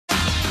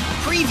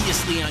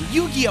Previously on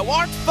Yu-Gi-Oh!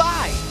 Art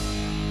 5!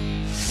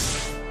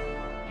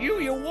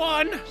 Yuya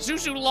won,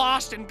 Zuzu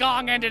lost, and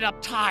Gong ended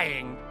up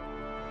tying.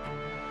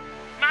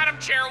 Madam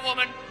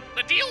Chairwoman,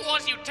 the deal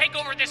was you'd take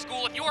over this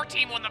school if your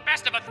team won the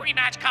best of a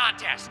 3-match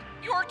contest.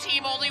 Your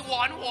team only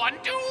won 1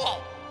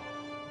 duel.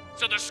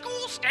 So the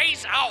school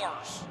stays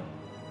ours.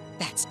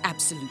 That's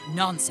absolute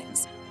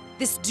nonsense.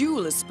 This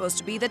duel is supposed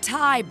to be the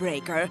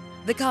tiebreaker.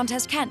 The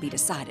contest can't be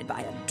decided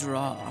by a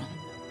draw.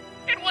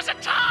 It was a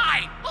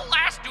tie! The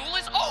last duel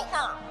is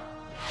over!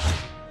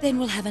 Then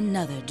we'll have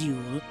another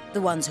duel.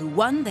 The ones who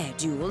won their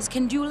duels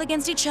can duel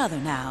against each other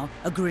now.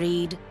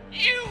 Agreed?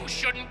 You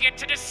shouldn't get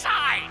to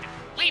decide.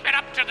 Leave it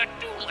up to the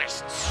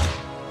duelists.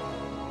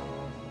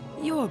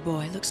 Your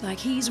boy looks like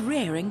he's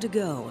raring to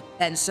go,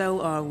 and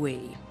so are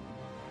we.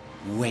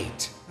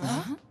 Wait.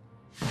 Huh?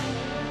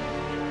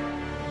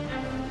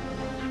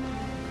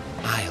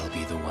 I'll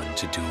be the one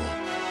to duel.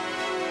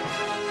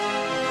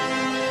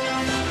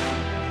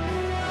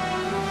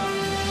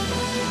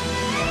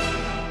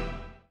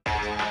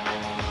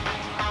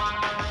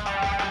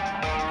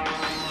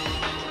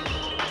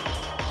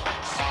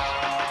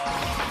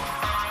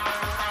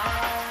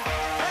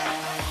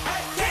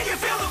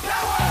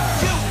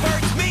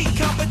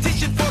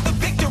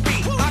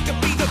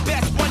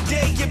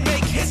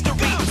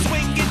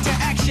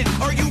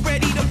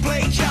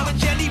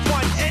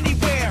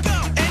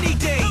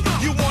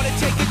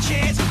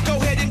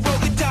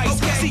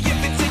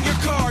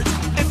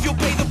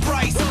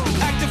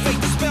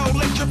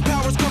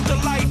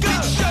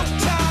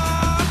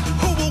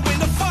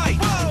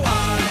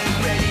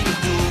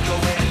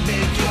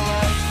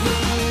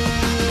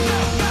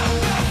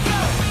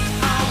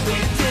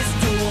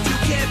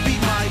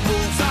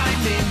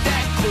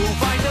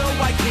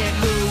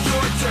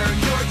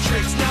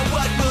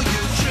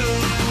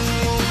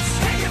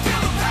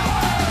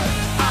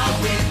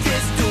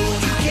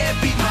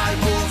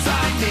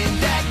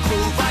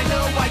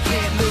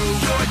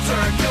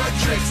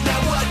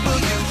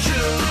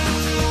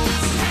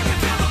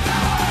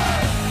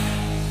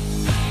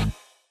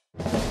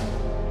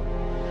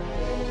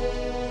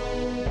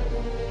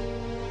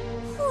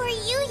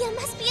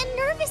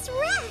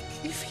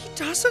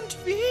 Doesn't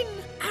win.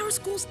 Our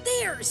school's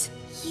theirs.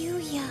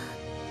 Yuya.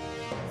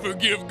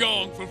 Forgive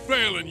Gong for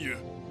failing you.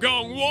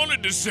 Gong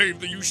wanted to save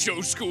the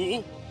Yusho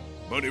school,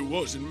 but it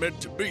wasn't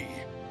meant to be.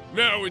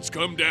 Now it's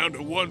come down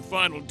to one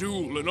final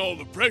duel and all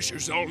the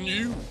pressure's on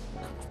you.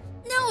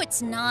 No,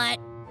 it's not.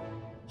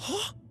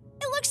 Huh?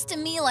 It looks to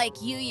me like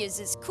Yuya's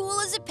as cool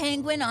as a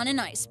penguin on an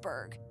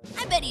iceberg.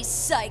 I bet he's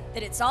psyched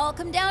that it's all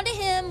come down to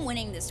him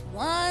winning this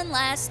one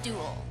last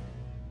duel.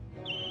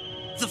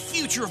 The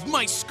future of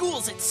my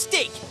school's at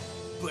stake,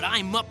 but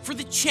I'm up for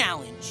the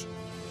challenge.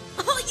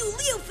 All you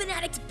Leo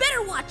fanatics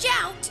better watch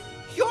out!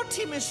 Your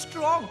team is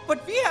strong,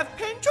 but we have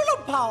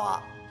pendulum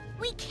power.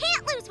 We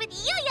can't lose with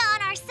Yuya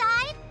on our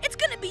side. It's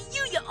gonna be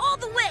Yuya all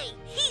the way.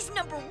 He's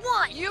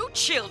 #1. You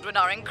children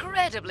are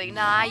incredibly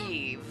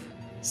naive.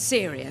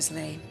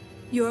 Seriously,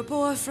 your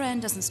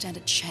boyfriend doesn't stand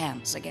a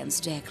chance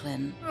against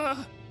Declan.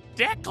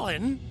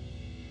 Declan?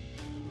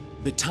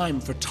 The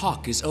time for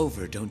talk is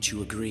over, don't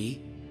you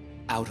agree?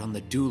 Out on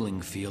the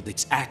dueling field,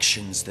 it's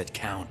actions that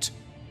count.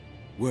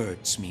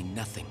 Words mean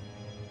nothing.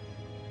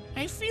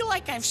 I feel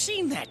like I've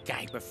seen that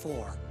guy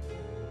before.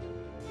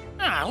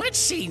 Let's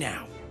see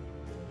now.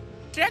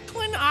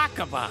 Declan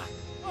Akaba.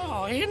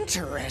 Oh,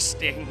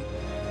 interesting.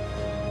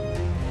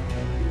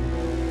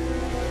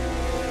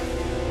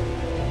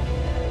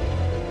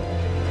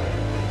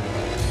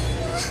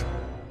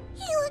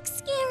 He looks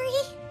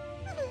scary.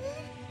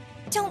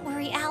 Don't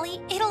worry,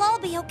 Allie. It'll all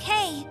be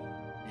okay.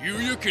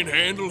 You can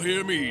handle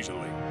him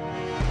easily.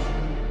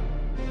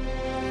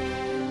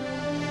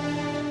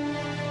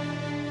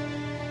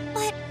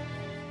 But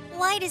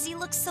why does he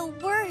look so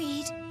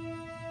worried?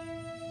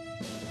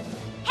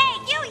 Hey,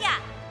 Yuya!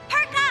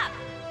 Perk up!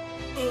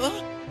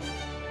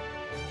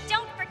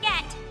 Don't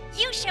forget,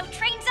 Yusho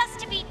trains us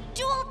to be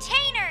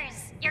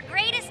duel-tainers. Your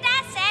greatest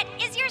asset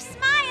is your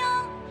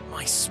smile.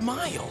 My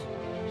smile?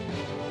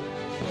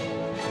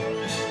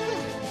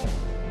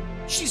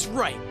 She's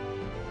right.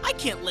 I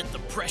can't let the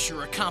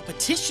pressure of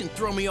competition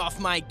throw me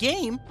off my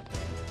game.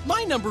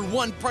 My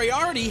 #1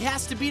 priority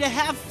has to be to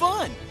have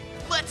fun.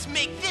 Let's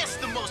make this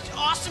the most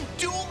awesome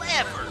duel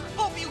ever.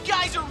 Hope you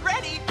guys are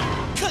ready,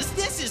 because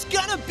this is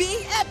gonna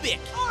be epic.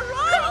 All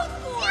right.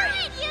 Go for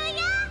it,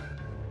 Yuya!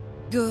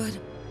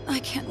 Good. I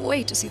can't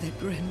wait to see that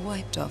grin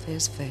wiped off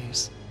his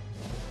face.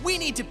 We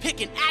need to pick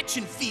an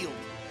action field.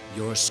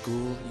 Your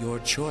school, your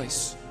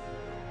choice.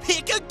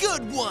 Pick a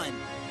good one.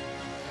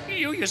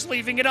 Yuya's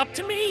leaving it up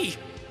to me.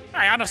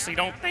 I honestly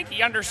don't think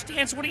he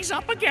understands what he's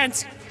up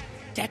against.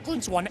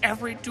 Declan's won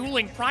every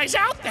dueling prize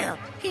out there.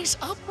 He's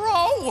a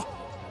pro.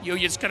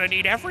 Yuya's gonna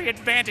need every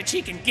advantage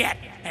he can get,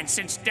 and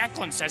since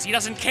Declan says he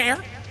doesn't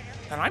care,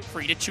 then I'm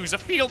free to choose a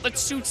field that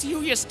suits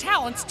Yuya's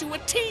talents to a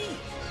T.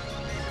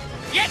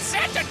 Get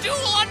set to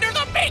duel under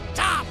the big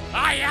top!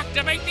 I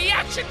activate the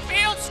action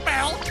field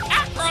spell,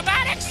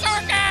 Acrobatic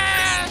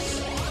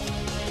Circus!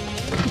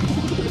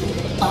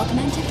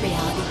 Augmented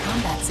reality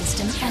combat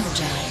system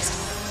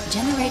energized.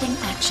 Generating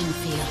action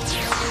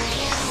field.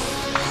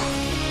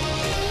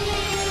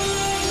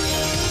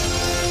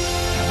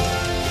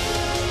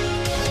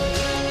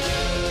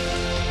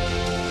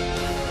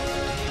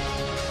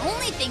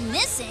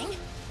 Missing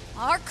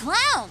are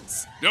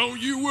clowns.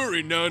 Don't you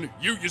worry, none.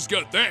 Yuya's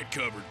got that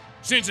covered.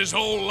 Since his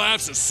whole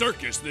life's a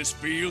circus, this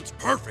field's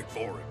perfect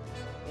for him.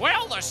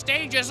 Well, the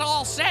stage is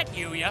all set,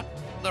 Yuya.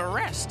 The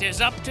rest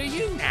is up to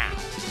you now.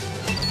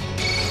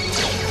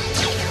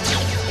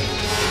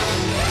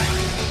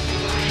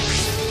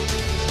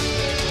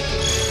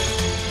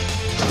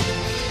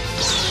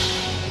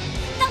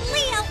 The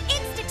Leo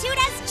Institute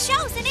has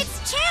chosen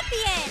its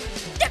champion!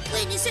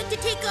 Declan is set to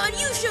take on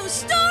Yusho's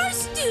star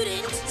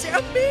student! The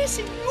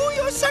amazing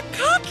Yuya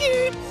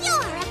Sakaki!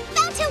 You're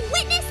about to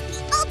witness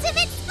the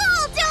ultimate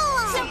school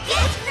duel! So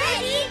get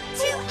ready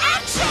to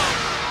action!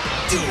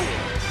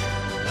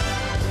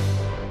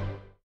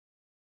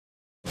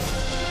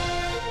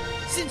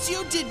 Since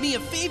you did me a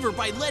favor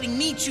by letting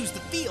me choose the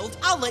field,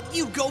 I'll let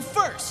you go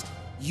first.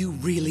 You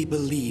really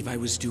believe I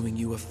was doing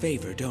you a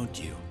favor, don't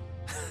you?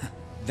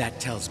 That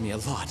tells me a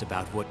lot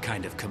about what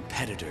kind of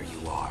competitor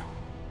you are.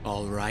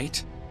 All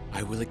right,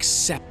 I will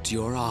accept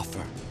your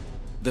offer.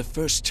 The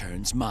first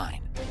turn's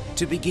mine.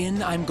 To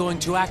begin, I'm going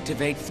to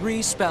activate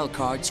 3 spell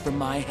cards from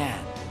my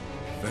hand.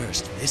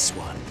 First, this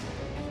one.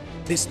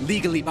 This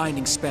legally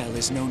binding spell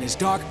is known as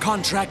Dark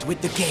Contract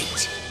with the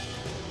Gate.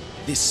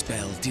 This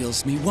spell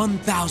deals me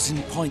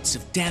 1,000 points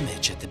of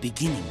damage at the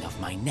beginning of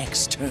my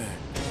next turn.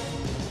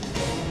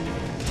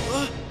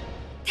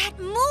 That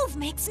move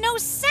makes no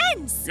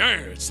sense! Yeah,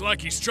 it's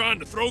like he's trying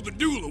to throw the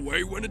duel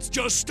away when it's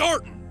just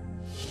starting.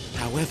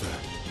 However,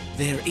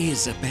 there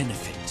is a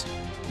benefit.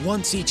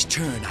 Once each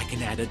turn, I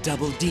can add a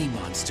double D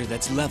monster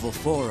that's level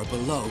 4 or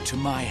below to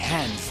my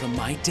hand from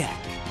my deck.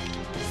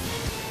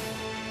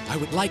 I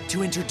would like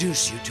to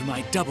introduce you to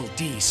my double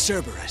D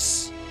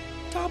Cerberus.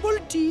 Double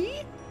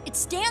D? It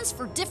stands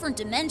for different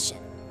dimension.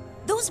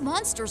 Those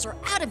monsters are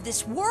out of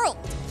this world.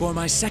 For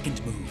my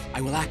second move, I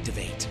will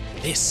activate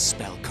this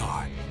spell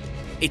card.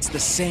 It's the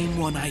same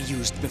one I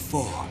used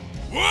before.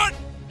 What?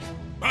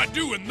 By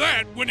doing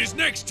that, when his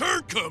next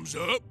turn comes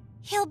up...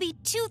 He'll be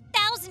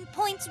 2,000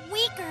 points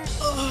weaker.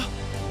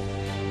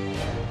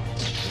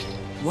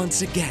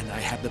 Once again,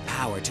 I have the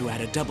power to add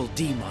a double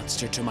D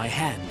monster to my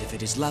hand if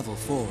it is level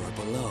 4 or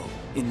below.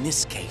 In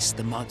this case,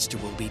 the monster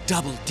will be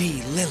Double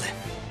D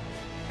Lilith.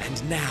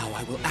 And now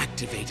I will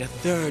activate a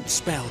third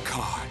spell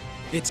card.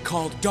 It's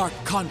called Dark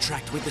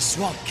Contract with the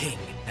Swamp King.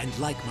 And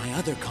like my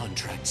other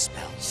contract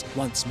spells,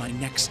 once my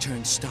next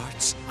turn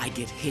starts, I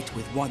get hit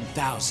with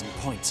 1,000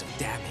 points of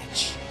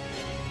damage.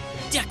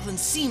 Declan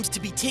seems to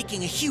be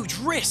taking a huge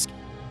risk.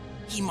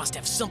 He must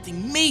have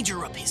something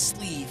major up his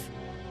sleeve.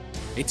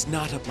 It's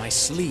not up my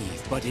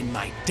sleeve, but in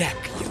my deck,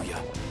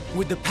 Yuya.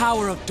 With the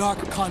power of Dark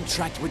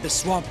Contract with the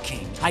Swamp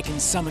King, I can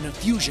summon a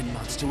fusion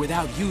monster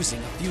without using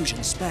a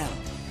fusion spell.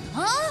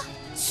 Huh?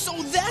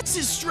 So that's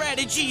his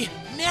strategy.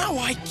 Now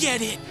I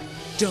get it.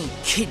 Don't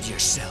kid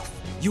yourself.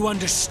 You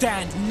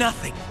understand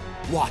nothing.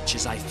 Watch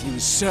as I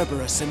fuse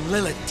Cerberus and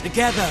Lilith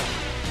together.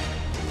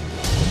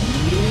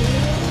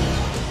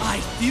 I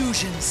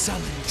fusion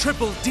summon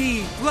Triple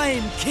D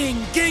Flame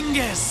King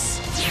Genghis.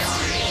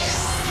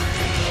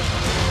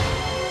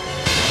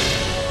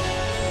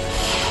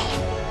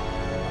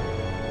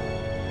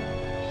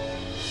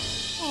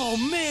 Oh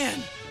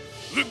man!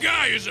 The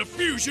guy is a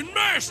fusion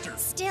master!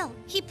 Still,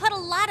 he put a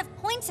lot of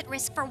points at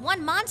risk for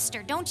one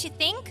monster, don't you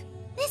think?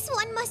 This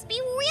one must be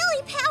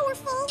really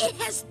powerful. It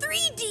has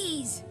 3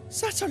 Ds!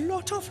 That's a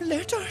lot of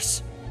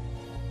letters.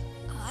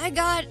 I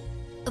got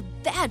a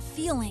bad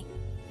feeling.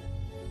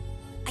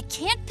 I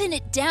can't pin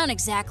it down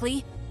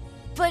exactly,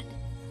 but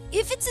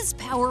if it's as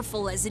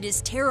powerful as it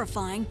is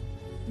terrifying,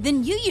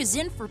 then Yuya's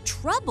in for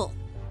trouble.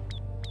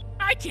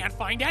 I can't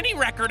find any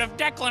record of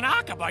Declan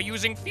Akaba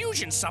using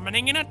fusion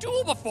summoning in a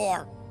duel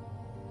before.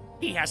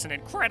 He has an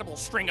incredible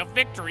string of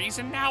victories,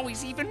 and now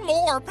he's even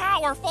more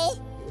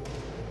powerful.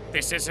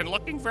 This isn't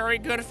looking very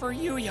good for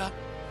Yuya.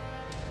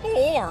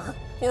 Or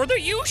for the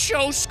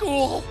Yusho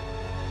School.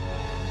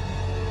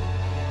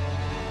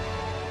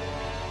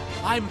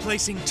 I'm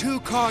placing 2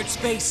 cards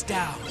face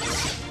down.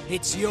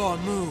 It's your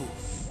move.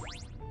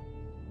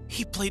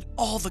 He played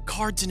all the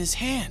cards in his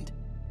hand.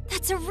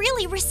 That's a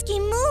really risky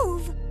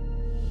move.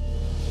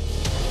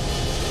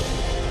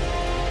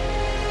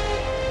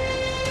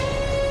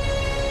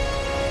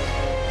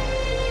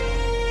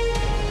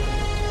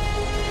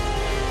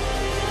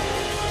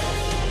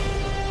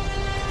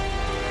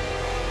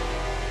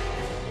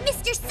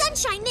 Mr.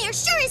 Sunshine there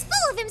sure is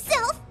full of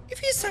himself. If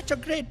he's such a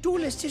great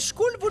duelist, his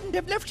school wouldn't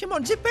have left him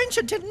on the bench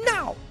until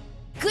now.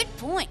 Good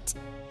point.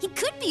 He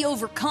could be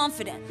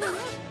overconfident.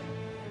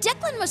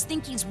 Declan must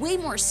think he's way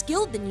more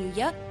skilled than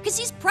Yuya, because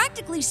he's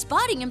practically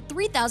spotting him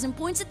 3,000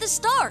 points at the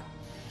start.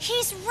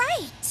 He's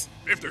right.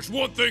 If there's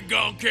one thing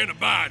Gong can't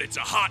abide, it's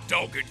a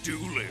hot-dogged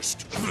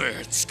duelist.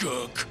 That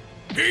skunk.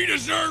 He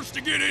deserves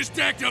to get his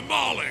deck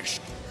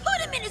demolished.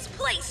 Put him in his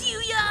place,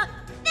 Yuya!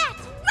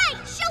 That's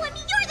right. Show him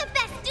you're the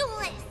best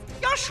duelist.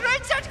 You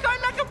shred that guy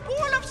like a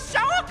bowl of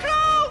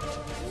sauerkraut!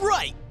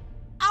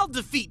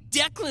 defeat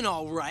Declan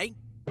all right,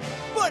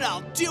 but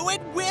I'll do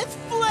it with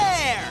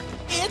flair!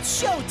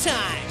 It's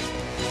showtime!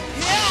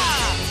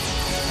 Yeah!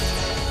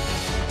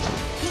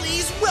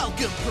 Please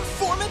welcome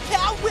Performant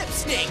Pal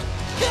Whipsnake!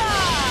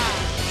 Yeah!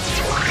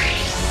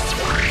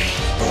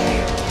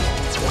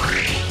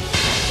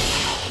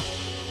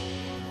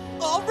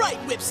 All right,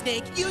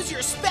 Whipsnake, use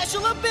your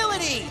special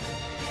ability!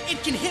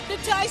 It can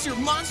hypnotize your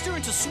monster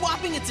into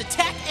swapping its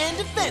attack and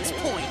defense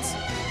points.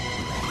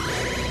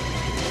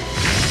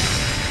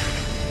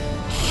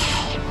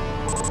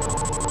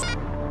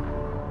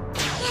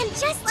 And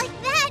just like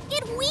that,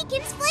 it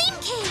weakens Flame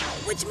King!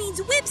 Which means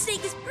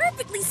Whipsnake is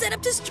perfectly set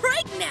up to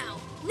strike now.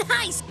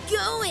 Nice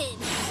going!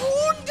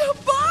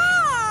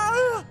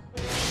 Wunderbar!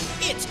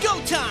 It's go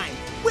time!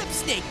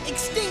 Whipsnake,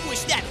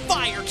 extinguish that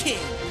Fire King!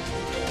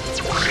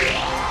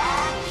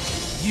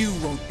 You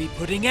won't be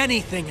putting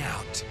anything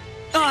out.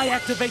 I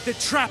activate the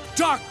trap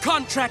dark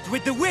contract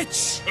with the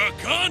witch! A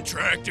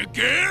contract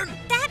again?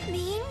 That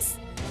means...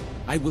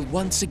 I will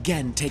once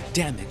again take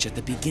damage at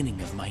the beginning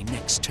of my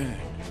next turn.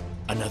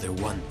 Another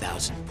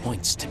 1,000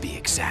 points to be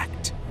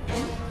exact.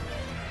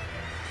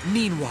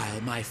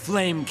 Meanwhile, my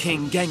Flame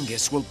King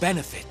Genghis will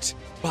benefit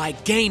by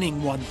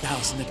gaining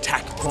 1,000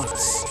 attack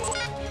points.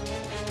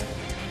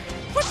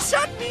 But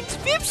that means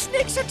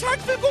Whipsnake's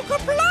attack will go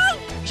kaplow!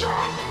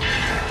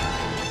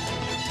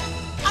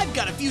 I've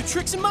got a few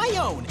tricks of my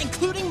own,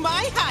 including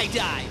my high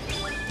dive.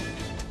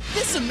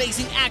 This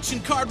amazing action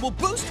card will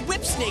boost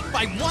Whipsnake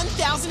by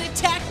 1,000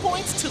 attack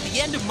points till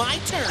the end of my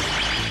turn.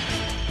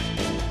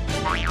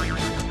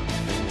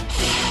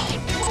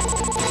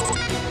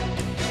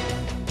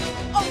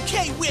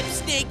 Okay,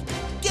 Whipsnake,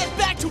 get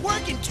back to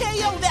work and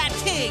KO that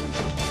king!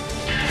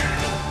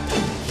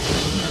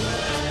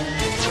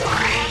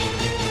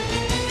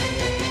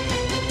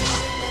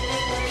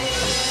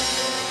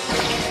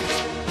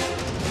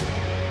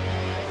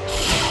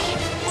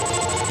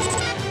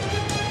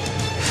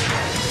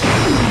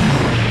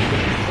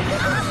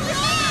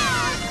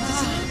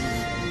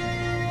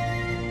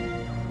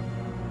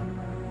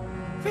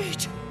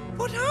 Wait,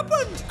 what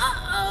happened?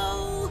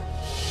 Uh-oh!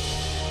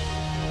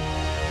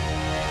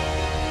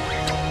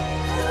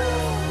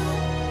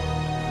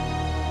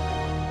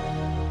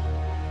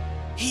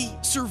 He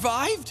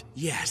survived?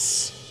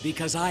 Yes,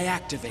 because I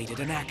activated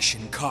an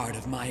action card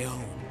of my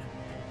own.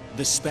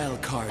 The spell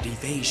card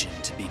Evasion,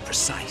 to be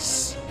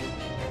precise.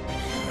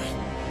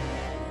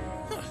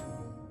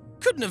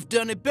 Couldn't have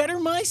done it better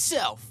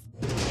myself.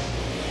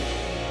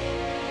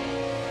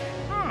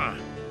 Huh.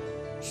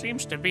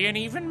 Seems to be an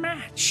even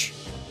match.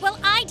 Well,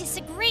 I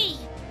disagree.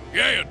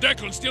 Yeah,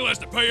 Declan still has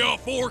to pay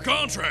off 4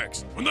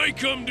 contracts. When they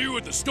come due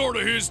at the start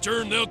of his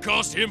turn, they'll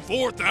cost him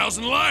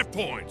 4,000 life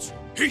points.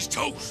 He's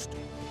toast.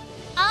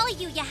 All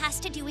Yuya has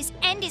to do is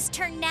end his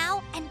turn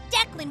now, and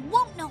Declan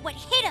won't know what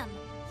hit him.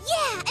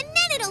 Yeah, and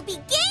then it'll be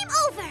game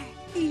over.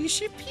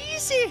 Easy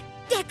peasy.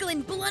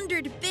 Declan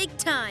blundered big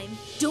time.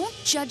 Don't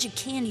judge a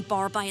candy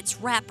bar by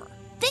its wrapper.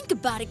 Think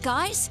about it,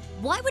 guys.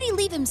 Why would he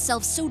leave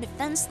himself so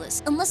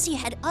defenseless unless he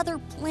had other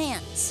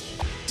plans?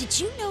 Did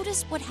you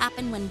notice what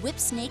happened when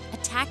Whipsnake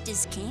attacked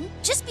his king?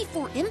 Just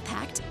before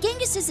impact,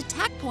 Genghis's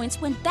attack points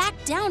went back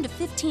down to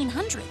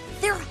 1,500.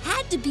 There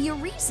had to be a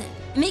reason.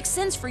 It makes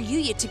sense for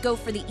Yuya to go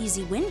for the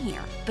easy win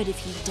here. But if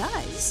he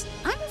does,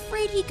 I'm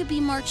afraid he could be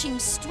marching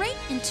straight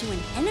into an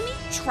enemy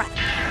trap.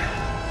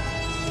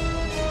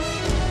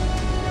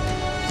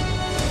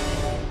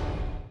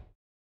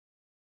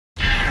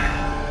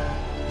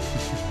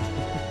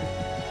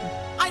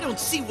 I don't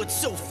see what's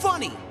so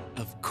funny.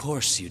 Of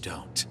course you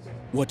don't.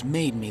 What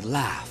made me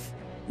laugh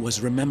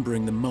was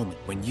remembering the moment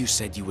when you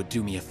said you would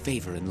do me a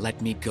favor and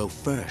let me go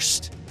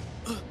first.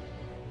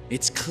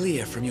 It's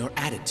clear from your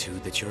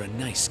attitude that you're a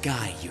nice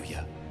guy,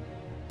 Yuya.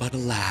 But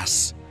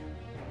alas,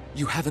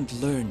 you haven't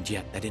learned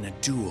yet that in a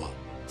duel,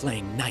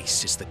 playing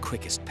nice is the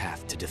quickest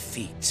path to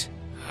defeat.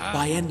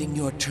 By ending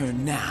your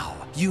turn now,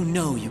 you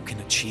know you can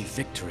achieve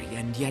victory,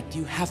 and yet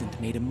you haven't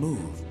made a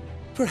move.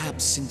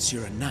 Perhaps since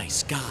you're a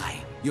nice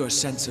guy, your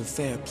sense of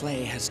fair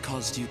play has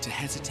caused you to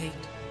hesitate?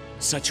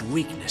 Such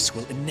weakness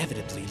will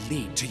inevitably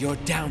lead to your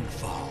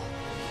downfall.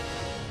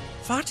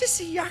 What is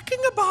he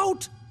yakking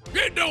about?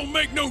 It don't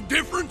make no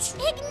difference.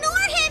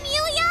 Ignore him,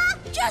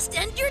 Yuya! Just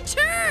end your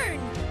turn!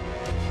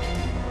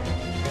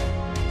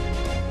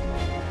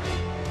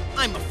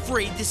 I'm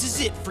afraid this is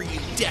it for you,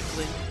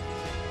 Declan.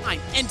 I'm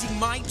ending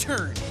my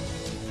turn.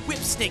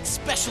 Whipsnake's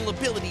special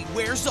ability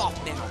wears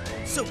off now,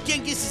 so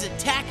Genghis's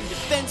attack and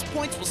defense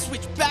points will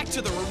switch back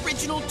to their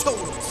original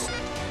totals.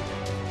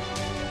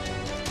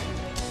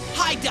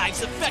 High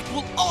Dive's effect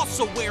will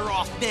also wear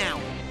off now.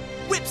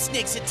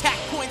 Whipsnake's attack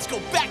points go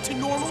back to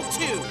normal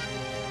too.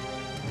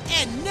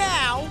 And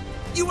now,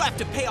 you have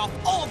to pay off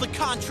all the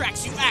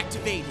contracts you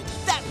activated.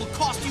 That will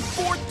cost you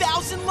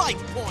 4,000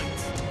 life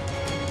points.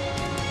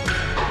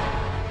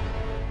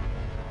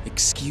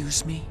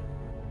 Excuse me?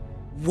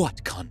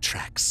 What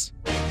contracts?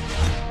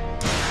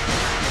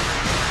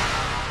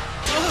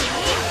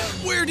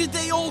 Where did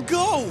they all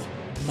go?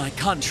 My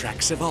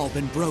contracts have all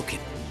been broken.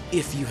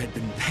 If you had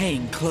been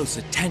paying close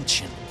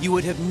attention, you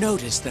would have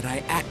noticed that I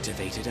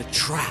activated a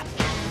trap.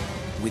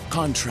 With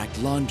contract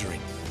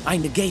laundering, I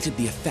negated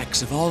the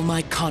effects of all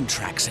my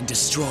contracts and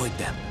destroyed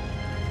them.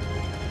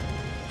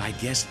 I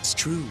guess it's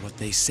true what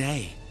they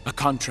say. A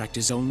contract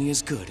is only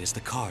as good as the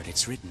card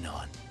it's written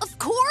on. Of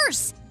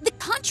course! The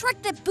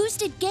contract that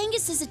boosted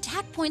Genghis's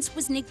attack points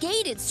was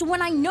negated, so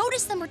when I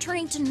noticed them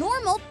returning to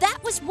normal, that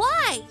was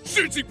why!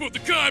 Since he put the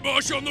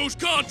kibosh on those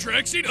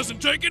contracts, he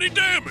doesn't take any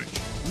damage.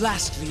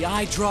 Lastly,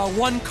 I draw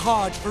one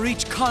card for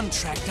each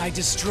contract I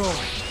destroy.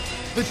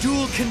 The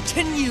duel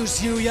continues,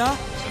 Yuya!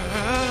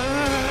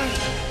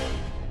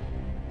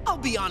 I'll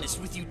be honest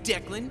with you,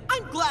 Declan.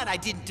 I'm glad I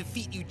didn't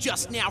defeat you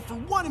just now for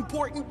one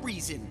important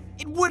reason.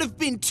 It would have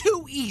been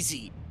too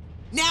easy.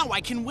 Now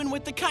I can win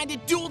with the kind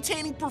of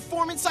duel-taining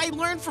performance I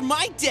learned from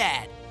my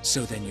dad.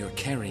 So then you're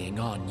carrying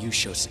on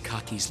Yusho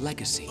Sakaki's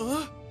legacy.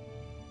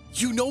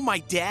 You know my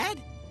dad?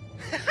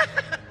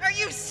 Are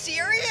you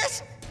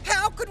serious?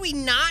 How could we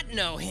not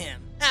know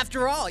him?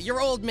 After all, your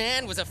old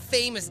man was a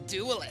famous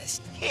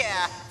duelist.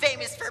 Yeah,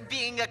 famous for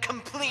being a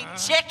complete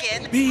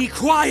chicken. Be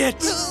quiet!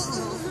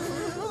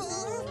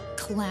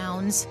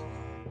 Clowns.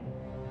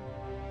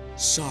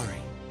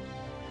 Sorry.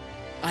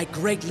 I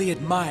greatly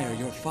admire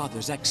your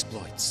father's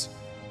exploits.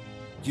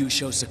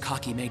 Yusho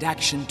Sakaki made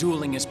action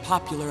dueling as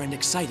popular and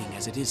exciting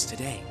as it is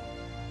today.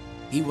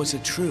 He was a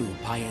true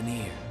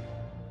pioneer.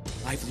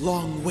 I've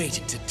long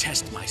waited to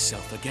test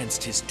myself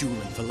against his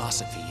dueling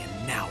philosophy,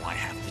 and now I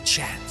have the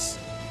chance.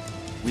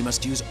 We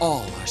must use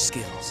all our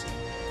skills.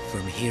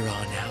 From here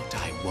on out,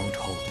 I won't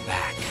hold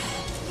back.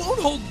 Won't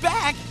hold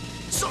back?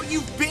 So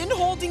you've been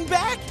holding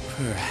back?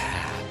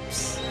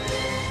 Perhaps.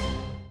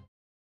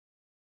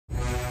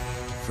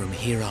 From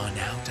here on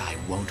out, I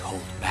won't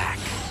hold back.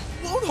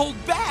 Won't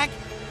hold back?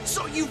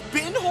 So you've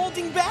been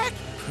holding back?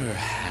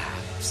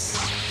 Perhaps.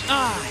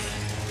 I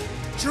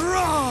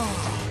draw!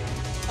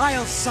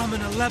 I'll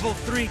summon a level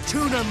 3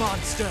 tuner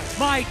monster,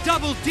 my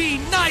Double D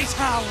Night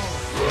Howl!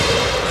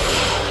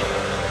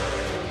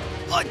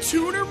 A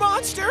tuner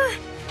monster?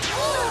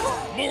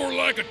 More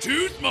like a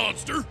tooth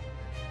monster.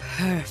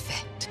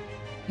 Perfect.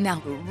 Now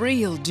the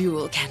real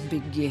duel can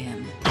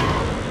begin.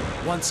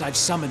 Once I've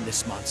summoned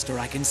this monster,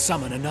 I can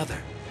summon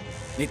another.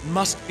 It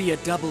must be a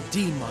Double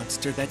D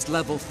monster that's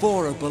level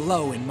 4 or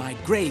below in my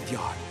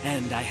graveyard,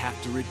 and I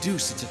have to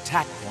reduce its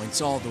attack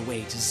points all the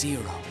way to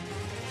 0.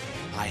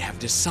 I have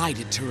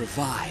decided to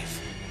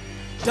revive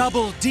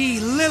Double D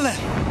Lilith!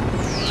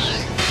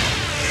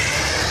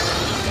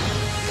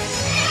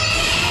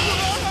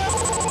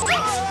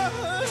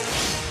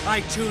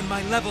 I tune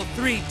my level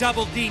 3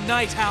 Double D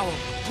Night Howl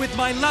with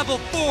my level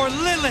 4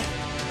 Lilith!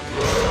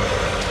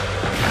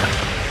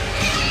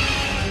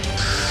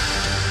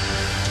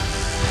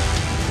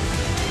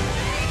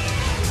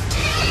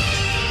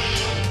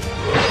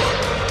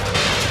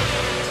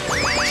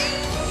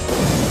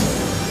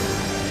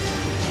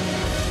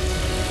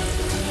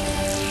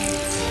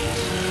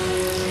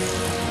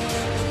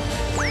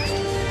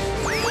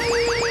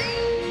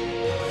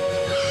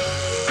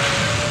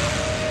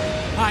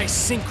 I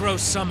synchro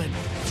summon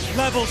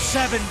level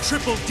 7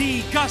 Triple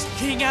D Gust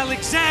King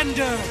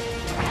Alexander!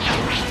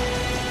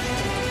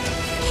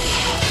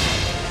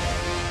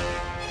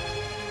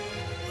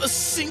 A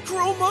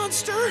synchro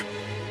monster?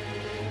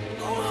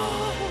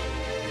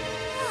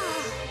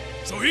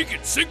 So he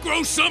can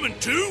synchro summon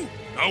too?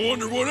 I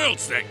wonder what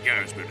else that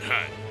guy's been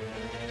hiding.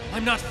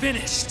 I'm not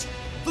finished.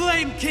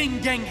 Flame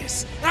King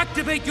Genghis,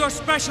 activate your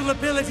special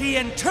ability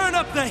and turn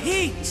up the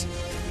heat!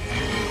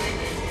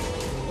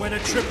 When a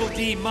Triple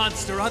D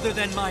monster other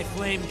than my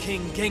Flame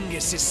King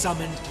Genghis is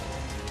summoned,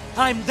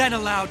 I'm then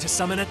allowed to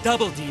summon a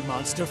Double D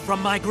monster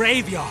from my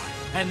graveyard.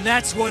 And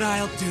that's what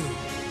I'll do.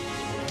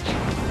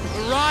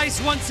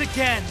 Arise once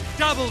again,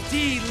 Double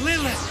D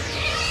Lilith!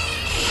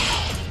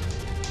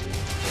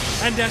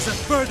 And as a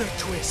further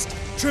twist,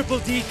 Triple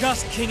D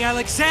Gust King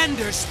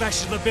Alexander's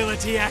special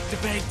ability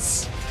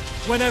activates.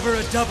 Whenever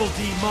a Double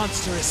D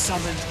monster is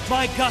summoned,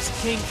 my Gust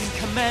King can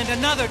command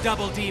another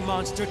Double D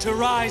monster to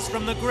rise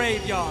from the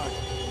graveyard.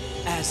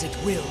 As it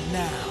will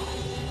now.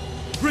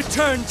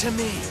 Return to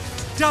me,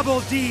 Double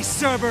D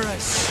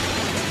Cerberus!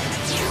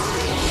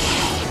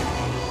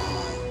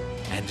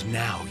 And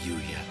now,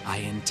 Yuya, I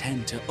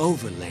intend to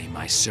overlay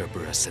my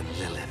Cerberus and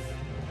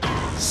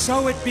Lilith.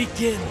 So it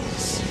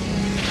begins.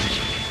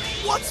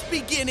 What's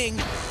beginning?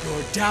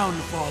 Your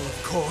downfall,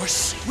 of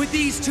course. With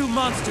these two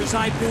monsters,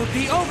 I built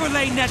the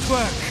overlay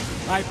network.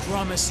 I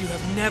promise you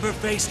have never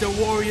faced a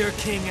warrior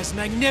king as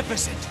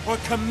magnificent or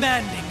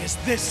commanding as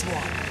this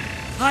one.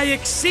 I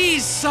Xyz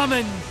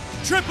summon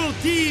Triple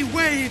D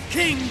Wave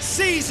King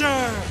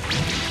Caesar!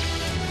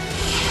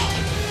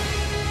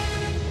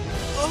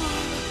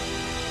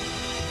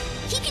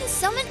 He can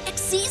summon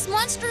Xyz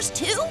monsters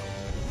too?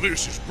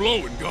 This is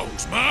blowing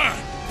Gong's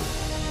mind.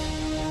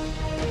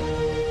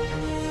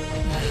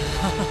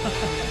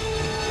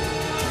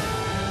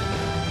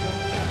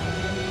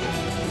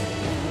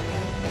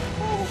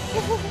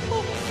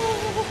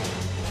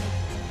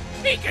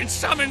 He can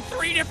summon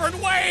 3 different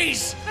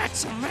ways!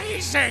 That's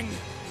amazing!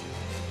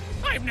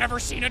 I've never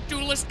seen a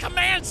duelist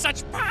command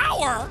such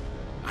power!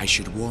 I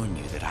should warn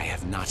you that I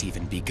have not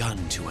even begun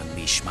to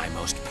unleash my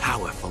most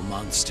powerful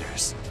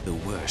monsters. The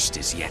worst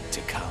is yet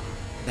to come.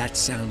 That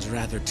sounds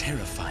rather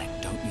terrifying,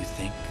 don't you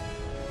think?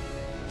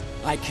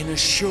 I can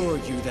assure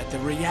you that the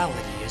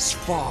reality is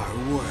far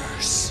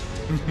worse.